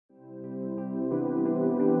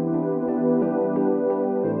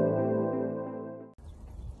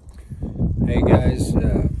Hey guys,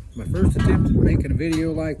 my first attempt at making a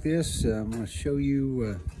video like this. I'm going to show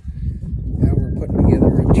you how we're putting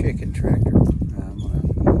together a chicken tractor. I'm going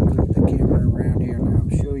to flip the camera around here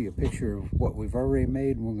and I'll show you a picture of what we've already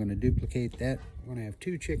made, and we're going to duplicate that. We're going to have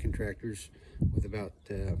two chicken tractors with about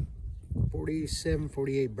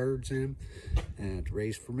 48 birds in them to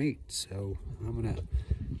raise for meat. So I'm going to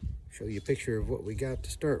show you a picture of what we got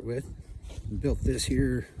to start with. We built this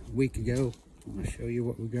here a week ago. I'm going to show you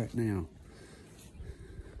what we got now.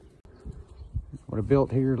 What I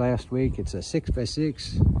built here last week, it's a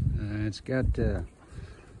 6x6. It's got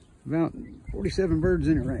about 47 birds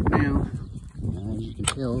in it right now. As you can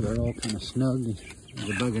tell, they're all kind of snug as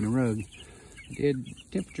a bug in a rug.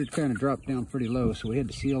 Temperature kind of dropped down pretty low, so we had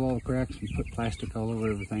to seal all the cracks and put plastic all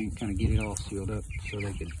over everything, kind of get it all sealed up so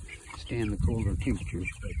they could stand the colder temperatures.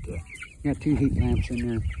 But got two heat lamps in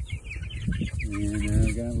there,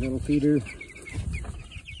 and got a little feeder.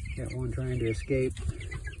 Got one trying to escape.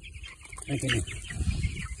 Got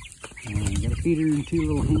a feeder and two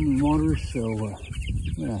little hanging waters, so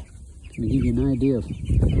yeah, to give you an idea of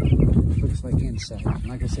what it looks like inside.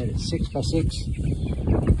 Like I said, it's 6x6.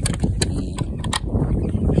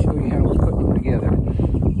 I'll show you how we're putting them together.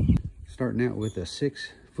 Starting out with a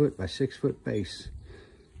 6 foot by 6 foot base.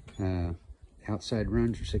 Outside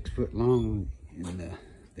runs are 6 foot long, and the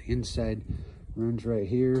inside runs right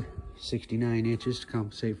here, 69 inches to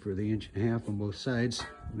compensate for the 1.5 inches on both sides,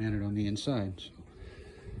 mounted on the inside. So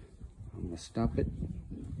I'm going to stop it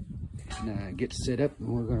and get set up, and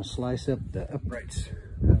we're going to slice up the uprights.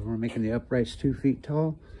 We're making the uprights 2 feet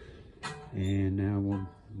tall, and now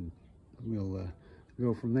we'll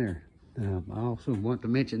go from there. I also want to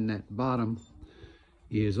mention that bottom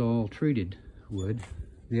is all treated wood,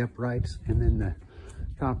 the uprights, and then the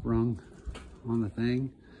top rung on the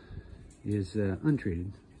thing is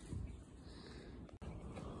untreated.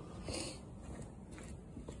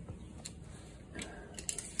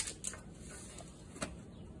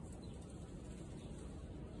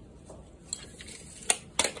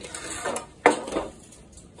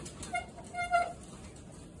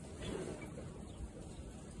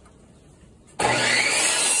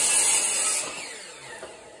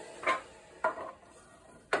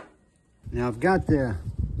 Now I've got the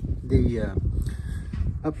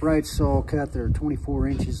uprights all cut. They're 24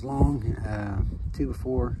 inches long,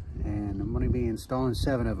 2x4, and I'm going to be installing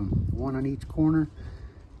 7 of them, one on each corner,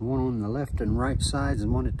 one on the left and right sides,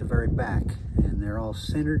 and one at the very back. And they're all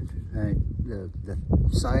centered. The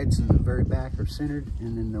sides and the very back are centered,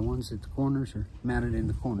 and then the ones at the corners are mounted in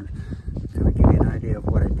the corners. To kind of give you an idea of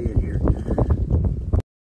what I did here.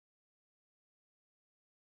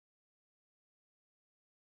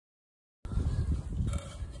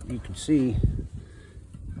 You can see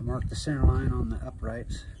I marked the center line on the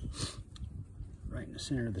uprights right in the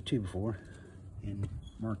center of the 2x4, and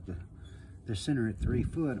marked the center at 3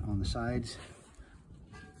 foot on the sides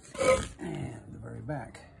and the very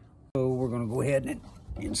back. So we're going to go ahead and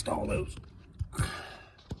install those.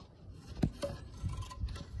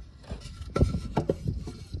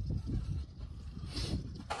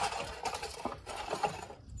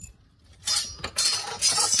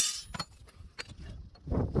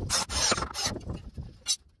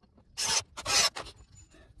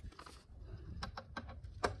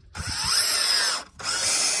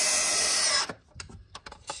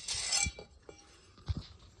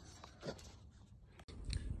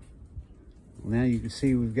 Now you can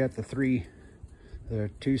see we've got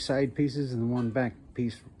the 2 side pieces and the 1 back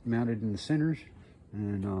piece mounted in the centers,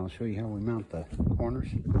 and I'll show you how we mount the corners.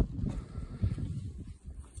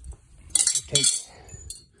 Take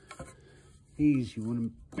these, you want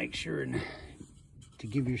to make sure to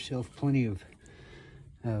give yourself plenty of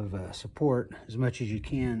support as much as you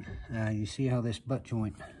can. You see how this butt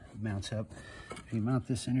joint mounts up. If you mount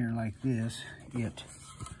this in here like this, it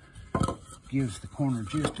gives the corner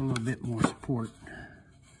just a little bit more support.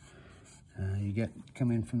 You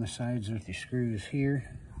come in from the sides with your screws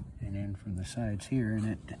here, and then from the sides here, and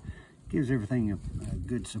it gives everything a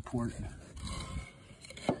good support.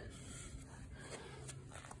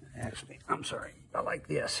 Actually, I'm sorry, I like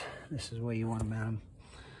this. This is the way you want to mount them.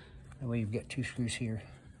 That way you've got 2 screws here.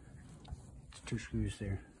 It's 2 screws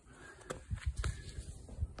there.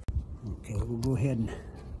 Okay, we'll go ahead and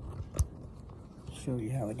show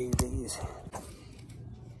you how I do these.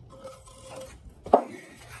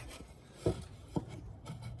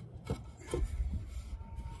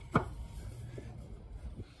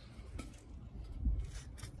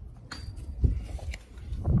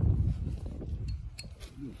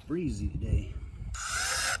 It's breezy today.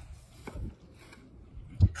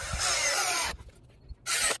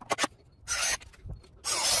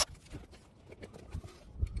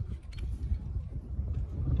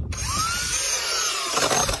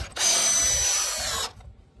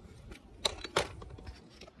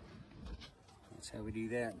 how we do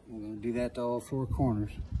that. We're going to do that to all 4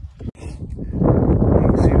 corners. You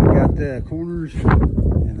can see we got the corners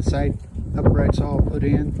and the side uprights all put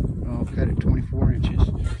in. I'll cut it 24 inches.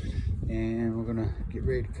 And we're going to get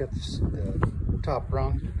ready to cut the top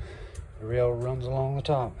rung. The rail runs along the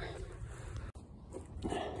top.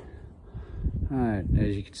 Alright,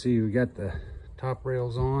 as you can see, we got the top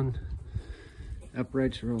rails on.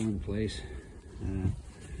 Uprights are all in place.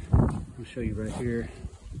 I'll show you right here.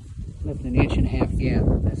 Left an 1.5 inch gap.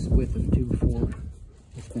 That's the width of the 2x4.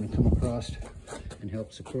 It's going to come across and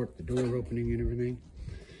help support the door opening and everything.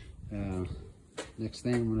 Next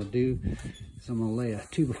thing I'm going to do is I'm going to lay a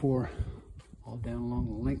 2x4 all down along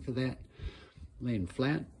the length of that, laying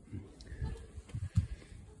flat.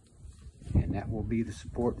 And that will be the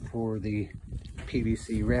support for the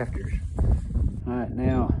PVC rafters. All right,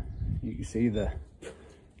 now you can see the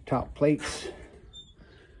top plates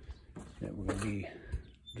that we're going to be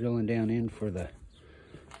drilling down in for the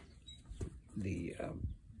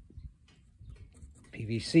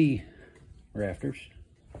PVC rafters.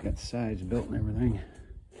 Got the sides built and everything.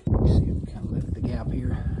 You see, we kind of left the gap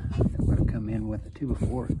here. I'm going to come in with a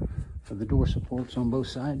 2x4 for the door supports on both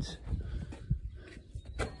sides.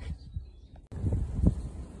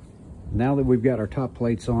 Now that we've got our top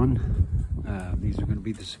plates on, these are going to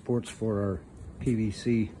be the supports for our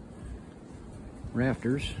PVC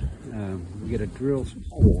rafters. We get to drill some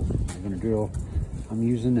holes. We're going to drill, I'm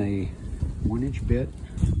using a 1-inch bit.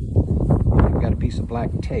 I've got a piece of black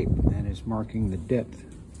tape that is marking the depth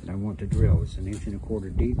that I want to drill. It's 1.25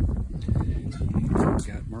 inches deep. And I've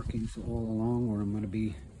got markings all along where I'm going to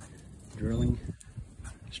be drilling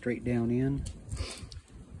straight down in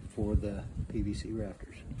for the PVC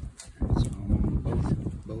rafters. It's on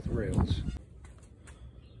both rails.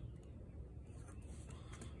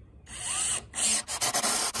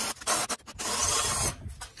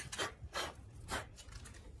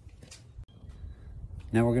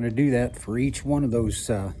 Now we're going to do that for each one of those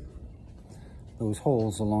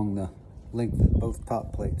holes along the length of both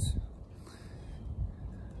top plates.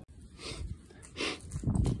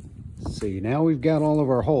 See, now we've got all of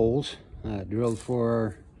our holes drilled for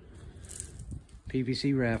our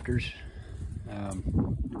PVC rafters.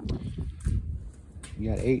 We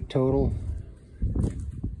got 8 total.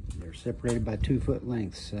 They're separated by 2-foot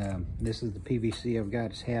lengths. This is the PVC I've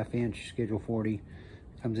got. It's 1/2 inch, schedule 40.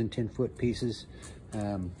 Comes in 10-foot pieces.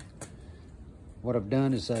 What I've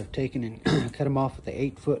done is I've taken and cut them off at the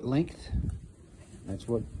 8-foot length. That's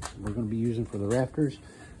what we're going to be using for the rafters.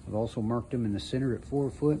 I've also marked them in the center at 4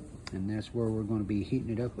 foot, and that's where we're going to be heating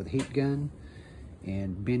it up with a heat gun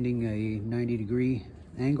and bending a 90-degree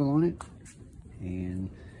angle on it. And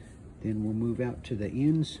then we'll move out to the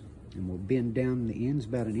ends, and we'll bend down the ends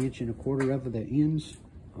about 1.25 inches of the ends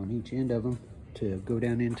on each end of them to go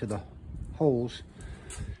down into the holes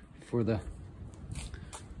for the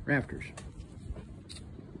rafters.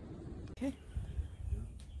 Okay.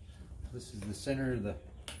 This is the center of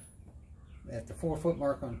at the 4-foot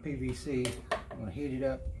mark on PVC. I'm going to heat it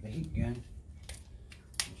up with the heat gun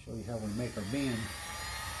and show you how we make our bend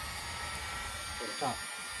for the top.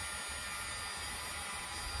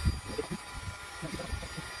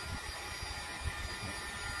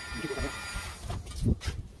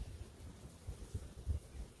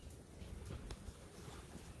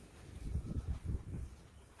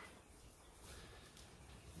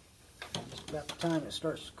 About the time it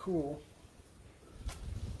starts to cool,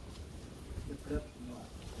 flip it up and we'll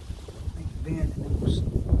make the bend, and then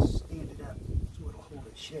we'll stand it up so it'll hold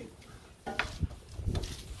its shape.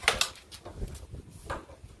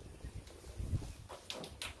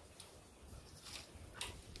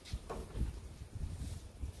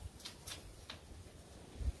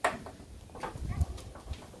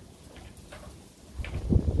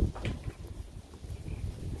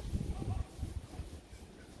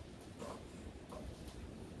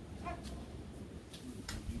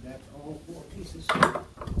 All 4 pieces.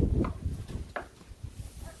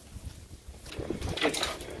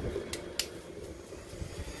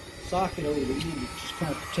 Socket over the end to just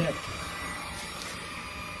kind of protect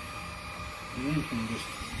the end from just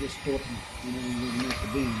distorting whenever you make the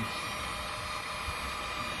bend.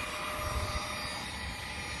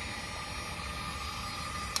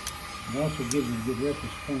 It also gives you a good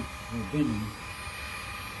reference point for bending.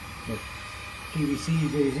 But PVC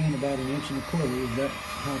goes in about 1.25 inches. That's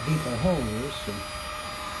how deep our hole is. So.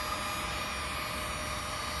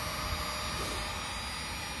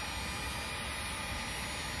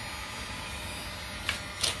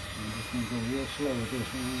 I'm just going to go real slow with this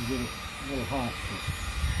one and get it a little hot.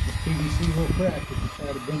 This PVC will crack if you try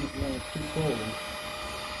to bend it when it's too cold.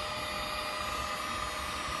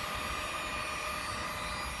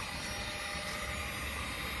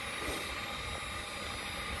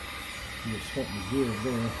 see it's starting to give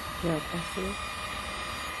there. Yep, I see it.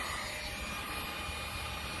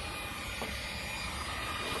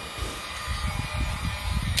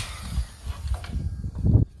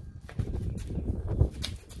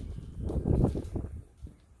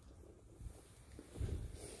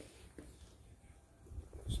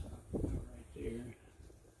 Right there,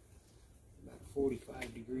 about a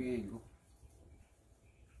 45-degree angle.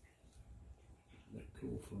 Let it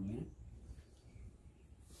cool for a minute.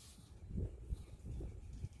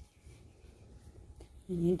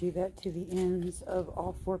 And you do that to the ends of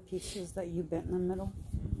all 4 pieces that you bent in the middle.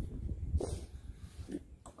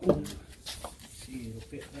 See, it'll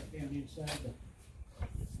fit right down inside the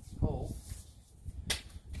hole.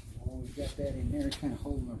 Well, we've got that in there, kind of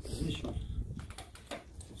holding our position.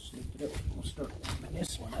 We'll slip it up. We'll start warming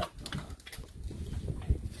this one up.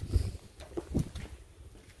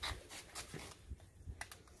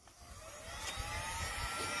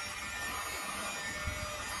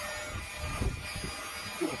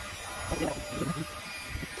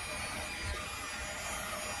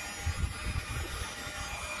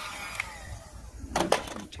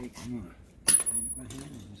 Take one, bring it by hand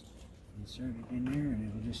and just insert it in there, and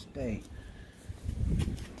it'll just stay.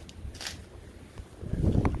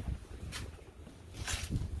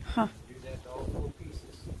 Huh. Do that to all 4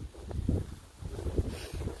 pieces.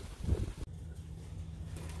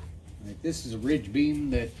 Right, this is a ridge beam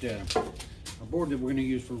that a board that we're going to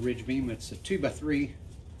use for ridge beam. It's a 2x3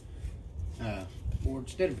 board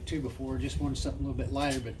instead of a 2x4. Just wanted something a little bit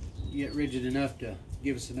lighter, but yet rigid enough to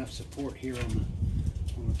give us enough support here on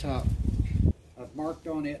the top. I've marked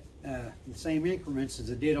on it the same increments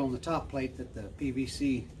as I did on the top plate that the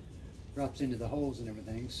PVC drops into the holes and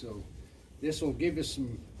everything. So this will give us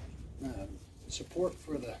some support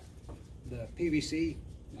for the PVC,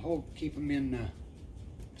 keep them in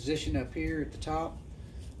position up here at the top.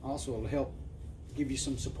 Also, it'll help give you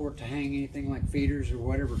some support to hang anything like feeders or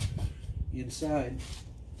whatever inside.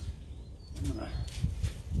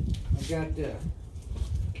 I've got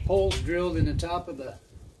holes drilled in the top of the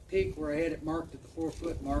peak where I had it marked at the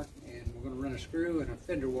 4-foot mark, and we're going to run a screw and a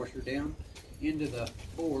fender washer down into the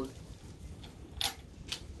board.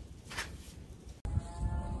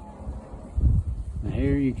 Now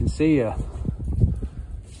here you can see our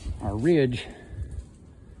ridge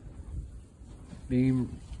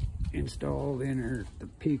beam installed in there at the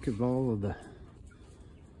peak of all of the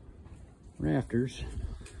rafters.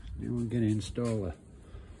 Now we're going to install a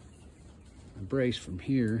brace from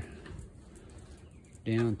here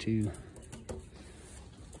down to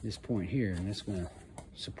this point here, and that's going to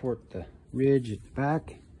support the ridge at the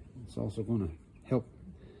back. It's also going to help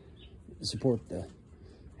support the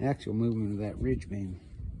actual movement of that ridge beam.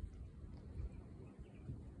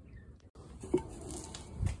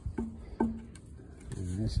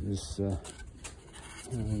 And this is how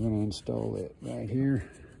we're going to install it right here,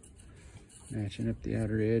 matching up the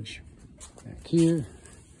outer edge back here,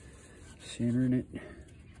 centering it,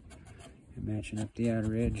 and matching up the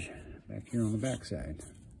outer edge back here on the back side.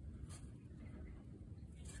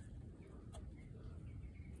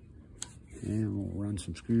 And we'll run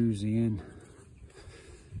some screws in,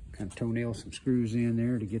 kind of toenail some screws in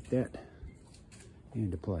there to get that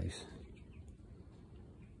into place.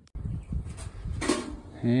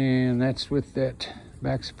 And that's with that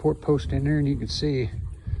back support post in there, and you can see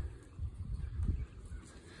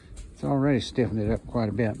it's already stiffened it up quite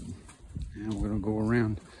a bit. And we're going to go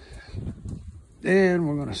around and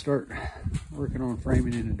we're going to start working on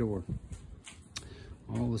framing in the door.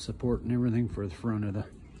 All the support and everything for the front of the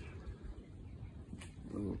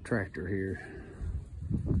little tractor here.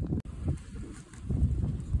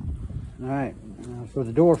 All right, for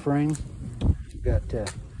the door frame, we've got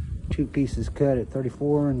 2 pieces cut at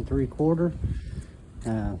 34 3/4.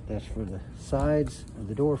 That's for the sides of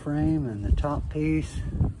the door frame, and the top piece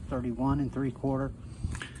 31 3/4.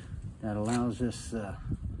 That allows us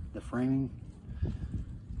the framing,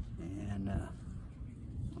 and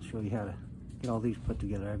I'll show you how to get all these put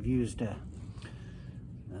together. I've used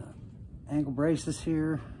ankle braces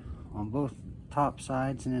here on both top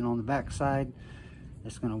sides, and then on the back side,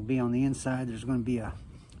 it's going to be on the inside. There's going to be a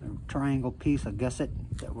triangle piece, a gusset,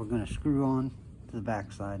 that we're going to screw on to the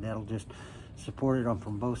back side. That'll just support it on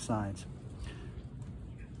from both sides.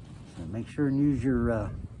 So make sure and use your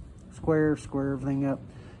square everything up.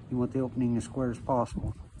 You want the opening as square as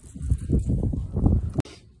possible.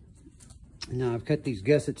 Now I've cut these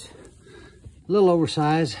gussets a little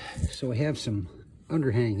oversized, so we have some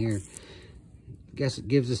underhang here. Gusset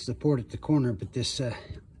gives us support at the corner, but this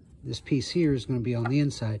piece here is going to be on the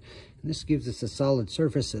inside, and this gives us a solid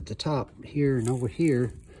surface at the top here and over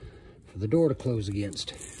here for the door to close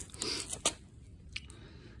against.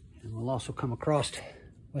 And we'll also come across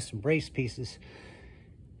with some brace pieces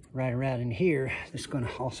right around in here. It's going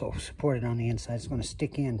to also support it on the inside. It's going to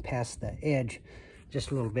stick in past the edge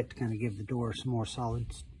just a little bit to kind of give the door some more solid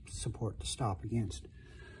support to stop against.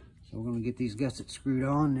 So we're going to get these gussets screwed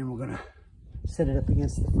on, and then we're going to set it up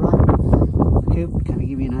against the front of the coop, kind of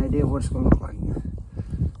give you an idea of what it's going to look like.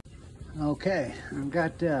 Okay, I've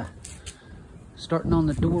got starting on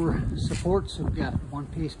the door supports. We've got one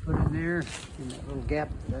piece put in there in that little gap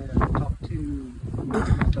that I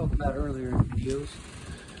talked about earlier in videos.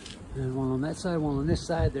 And one on that side, one on this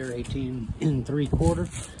side. They're 18 3/4.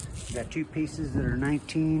 We've got two pieces that are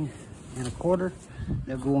 19 1/4.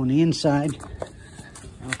 They'll go on the inside.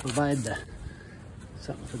 I'll provide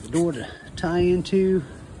something for the door to tie into.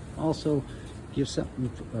 Also give something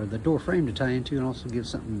for the door frame to tie into, and also give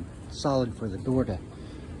something solid for the door to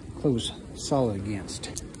close solid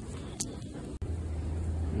against.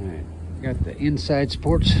 Alright, got the inside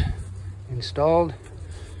supports installed.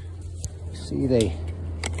 See, they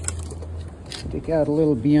stick out a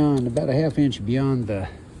little beyond, about a 1/2 inch beyond the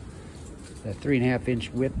 3.5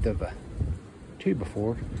 inch width of a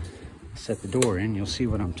 2x4. Set the door in, you'll see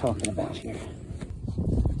what I'm talking about here.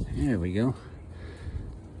 There we go.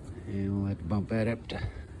 And we'll have to bump that up to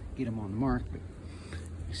get them on the mark, but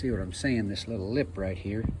you see what I'm saying? This little lip right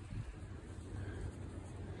here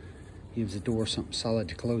gives the door something solid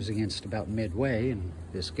to close against about midway, and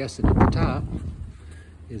this gusset at the top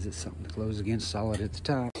gives it something to close against solid at the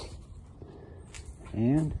top.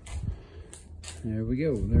 And there we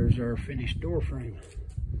go. There's our finished door frame.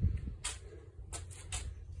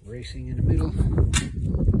 Bracing in the middle.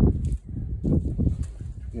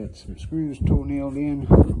 Got some screws toe nailed in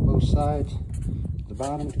on both sides. The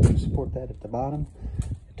bottom to support that at the bottom.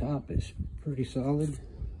 The top is pretty solid,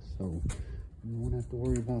 so you won't have to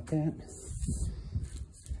worry about that.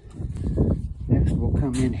 Next, we'll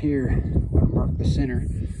come in here. We'll mark the center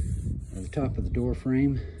of the top of the door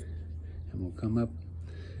frame, and we'll come up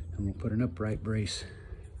and we'll put an upright brace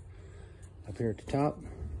up here at the top.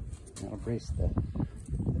 That'll brace the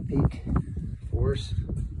peak for us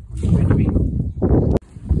on the window beam.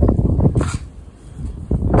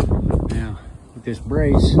 Now, with this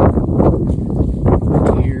brace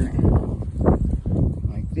here,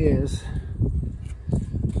 like this,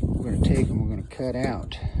 we're going to take and we're going to cut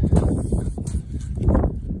out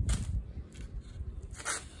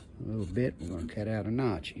a little bit. We're going to cut out a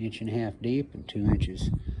notch, 1.5 inches deep and 2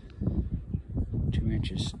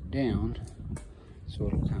 inches down, so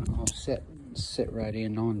it'll kind of offset, sit right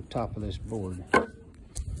in on top of this board.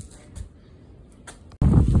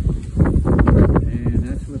 And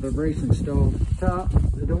that's with the brace installed at the top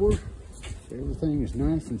of the door. So everything is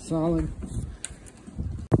nice and solid.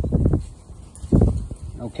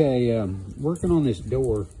 Okay, working on this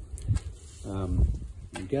door.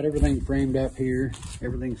 We've got everything framed up here.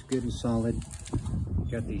 Everything's good and solid.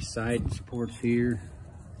 Got these side supports here,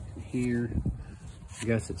 here.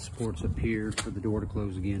 Gusset supports up here for the door to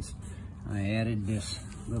close against. I added this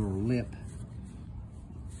little lip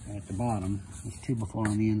at the bottom. It's 2x4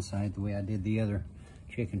 on the inside, the way I did the other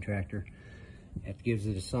chicken tractor. That gives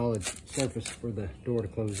it a solid surface for the door to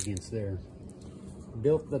close against there.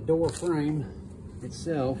 Built the door frame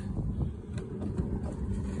itself.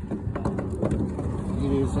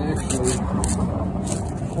 It is actually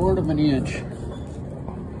 1/4 inch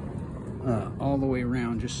all the way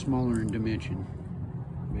around, just smaller in dimension.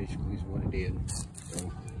 Basically is what it did.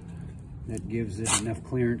 So that gives it enough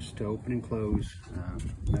clearance to open and close,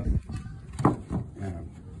 enough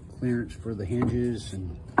clearance for the hinges,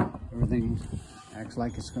 and everything acts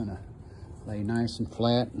like it's gonna lay nice and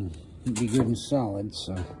flat and be good and solid.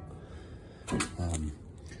 So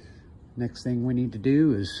next thing we need to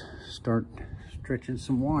do is start stretching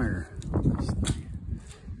some wire on this thing.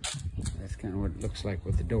 That's kind of what it looks like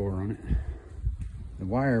with the door on it. The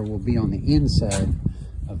wire will be on the inside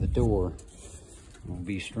of the door. It will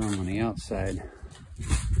be strung on the outside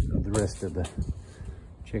of the rest of the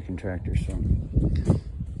chicken tractor. So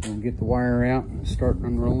we'll get the wire out and start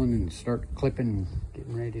unrolling and start clipping and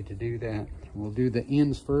getting ready to do that. We'll do the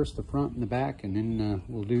ends first, the front and the back, and then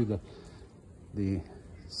we'll do the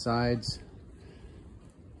sides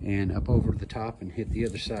and up over the top and hit the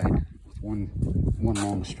other side with one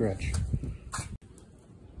long stretch.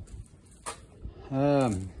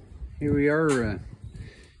 Here we are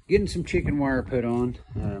getting some chicken wire put on.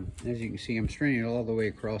 As you can see, I'm straining it all the way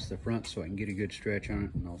across the front so I can get a good stretch on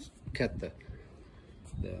it, and I'll cut the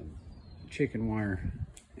chicken wire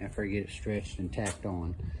after I get it stretched and tacked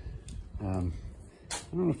on. I don't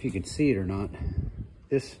know if you can see it or not.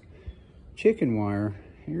 This chicken wire,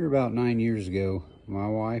 here about 9 years ago, my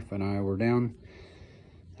wife and I were down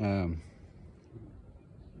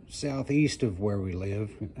southeast of where we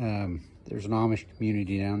live. There's an Amish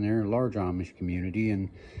community down there, a large Amish community, and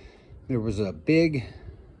there was a big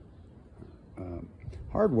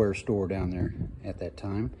hardware store down there at that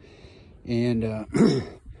time, and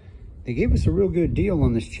they gave us a real good deal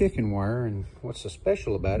on this chicken wire. And what's so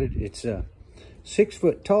special about it, it's a 6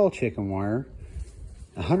 foot tall chicken wire,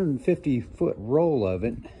 150 foot roll of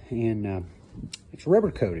it, and it's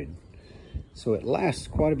rubber coated, so it lasts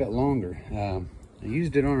quite a bit longer. I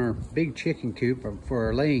used it on our big chicken coop for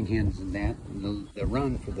our laying hens and that, and the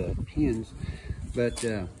run for the hens. But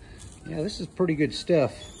yeah, this is pretty good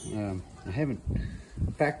stuff. I haven't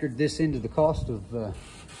factored this into the cost of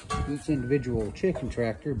each individual chicken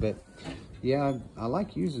tractor, but yeah, I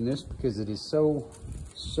like using this because it is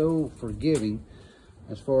so forgiving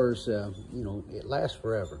as far as, you know, it lasts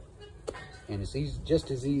forever. And it's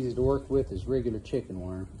just as easy to work with as regular chicken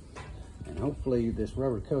wire. And hopefully this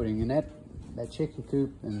rubber coating, and that chicken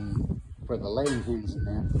coop and for the laying hens and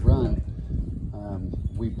that, the run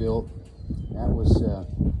we built, that was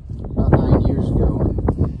about 9 years ago,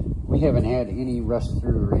 and we haven't had any rust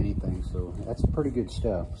through or anything, so that's pretty good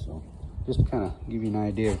stuff. So just to kind of give you an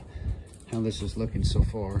idea of how this is looking so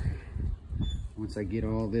far. Once I get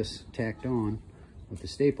all this tacked on with the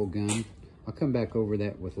staple gun, I'll come back over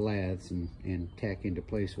that with laths and tack into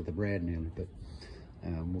place with a brad nailer, but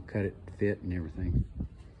we'll cut it to fit and everything.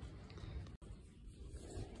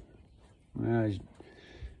 As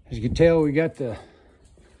you can tell, we got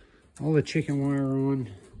all the chicken wire on.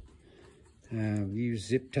 We use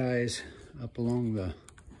zip ties up along the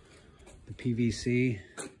PVC.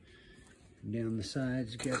 And down the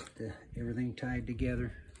sides, got everything tied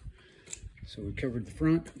together. So we covered the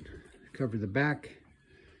front, covered the back,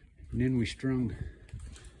 and then we strung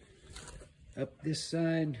up this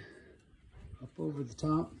side, up over the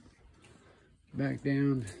top, back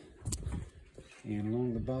down, and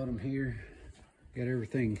along the bottom here, got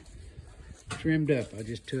everything trimmed up. I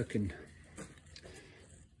just took and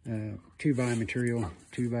 2x material,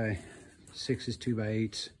 2x6s,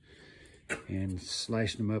 2x8s, and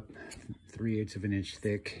sliced them up 3/8 of an inch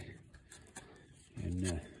thick,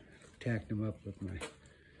 and tacked them up with my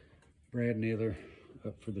brad nailer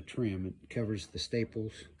up for the trim. It covers the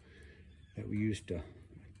staples that we used to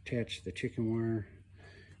attach the chicken wire,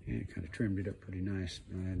 and it kind of trimmed it up pretty nice.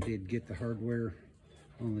 I did get the hardware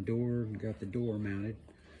on the door and got the door mounted,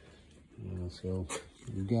 so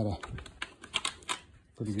we've got a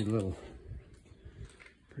pretty good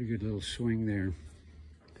little swing there.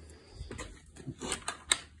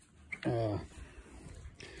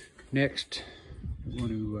 Next, we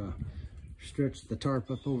want to stretch the tarp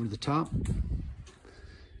up over the top,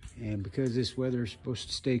 and because this weather is supposed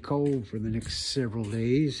to stay cold for the next several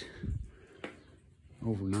days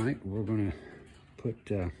overnight, we're going to put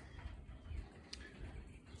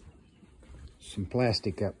some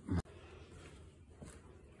plastic up.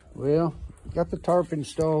 Well, got the tarp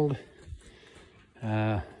installed.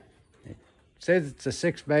 It says it's a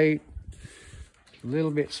 6x8, a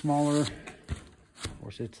little bit smaller. Of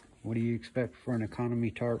course, it's, what do you expect for an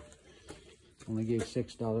economy tarp? Only gave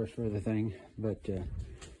 $6 for the thing, but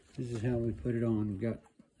this is how we put it on. We've got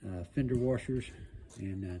fender washers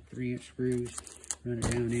and 3-inch screws. Run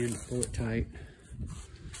it down in, pull it tight.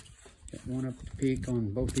 Got one up at the peak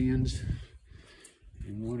on both ends,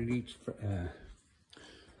 and one at each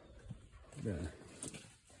the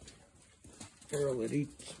ferrule at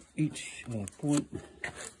each point.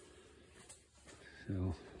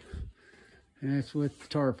 So that's with the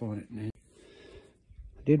tarp on it. I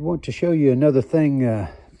did want to show you another thing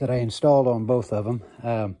that I installed on both of them.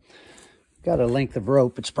 Got a length of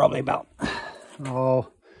rope. It's probably about,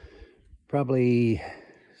 probably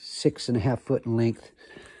 6.5 foot in length.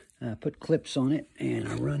 Put clips on it, and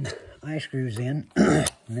I run eye screws in. And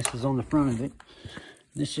this is on the front of it.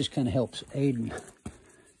 This just kind of helps aid in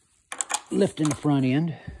lifting the front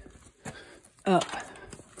end up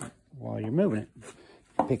while you're moving it.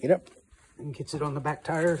 Pick it up and gets it on the back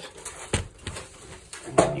tires,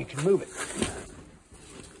 and then you can move it.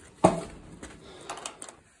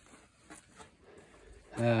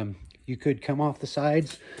 You could come off the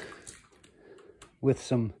sides with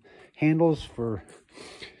some handles for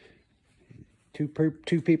two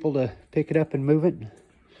people to pick it up and move it.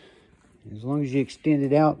 As long as you extend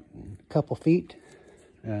it out a couple feet,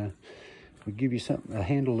 we'll give you a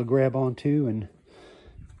handle to grab onto and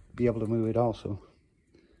be able to move it also.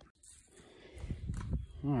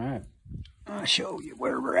 All right, I'll show you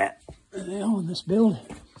where we're at now on this build.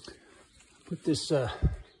 Put this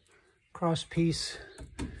cross piece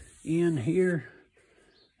in here,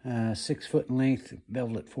 6 foot in length,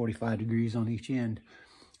 beveled at 45 degrees on each end.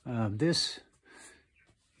 This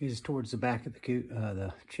is towards the back of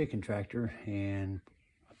the chicken tractor, and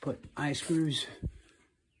I put eye screws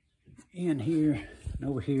in here and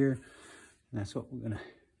over here, and that's what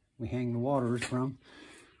we hang the waters from.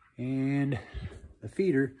 And the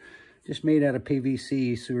feeder, just made out of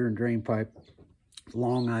PVC sewer and drain pipe,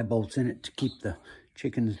 long eye bolts in it to keep the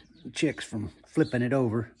chicks from flipping it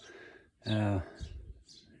over.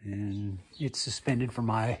 And it's suspended from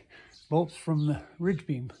eye bolts from the ridge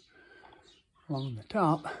beam along the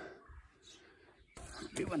top. I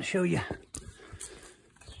do want to show you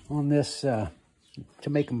on this to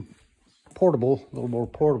make them portable, a little more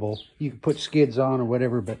portable. You can put skids on or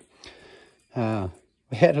whatever, but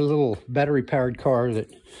we had a little battery powered car that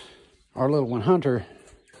our little one Hunter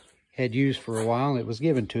had used for a while. It was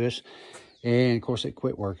given to us, and of course it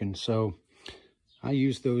quit working. So I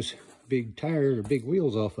used those big tires or big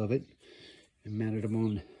wheels off of it and mounted them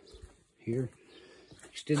on here.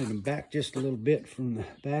 Extended them back just a little bit from the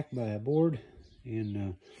back by a board,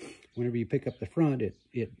 and whenever you pick up the front,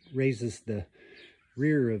 it raises the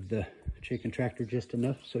rear of the chicken tractor just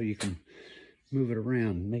enough so you can move it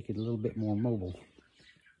around and make it a little bit more mobile.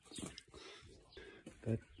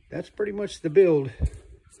 But that's pretty much the build.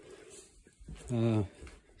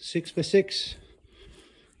 6x6.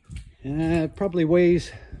 It probably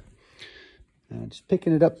weighs, just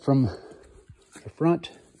picking it up from the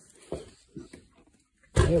front,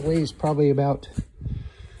 it weighs probably about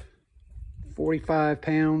 45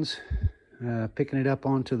 pounds, picking it up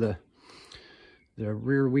onto the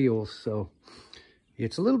rear wheels. So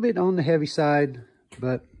it's a little bit on the heavy side,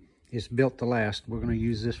 but it's built to last. We're going to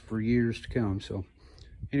use this for years to come. So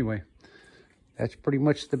anyway, that's pretty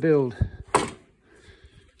much the build.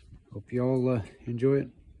 Hope you all enjoy it.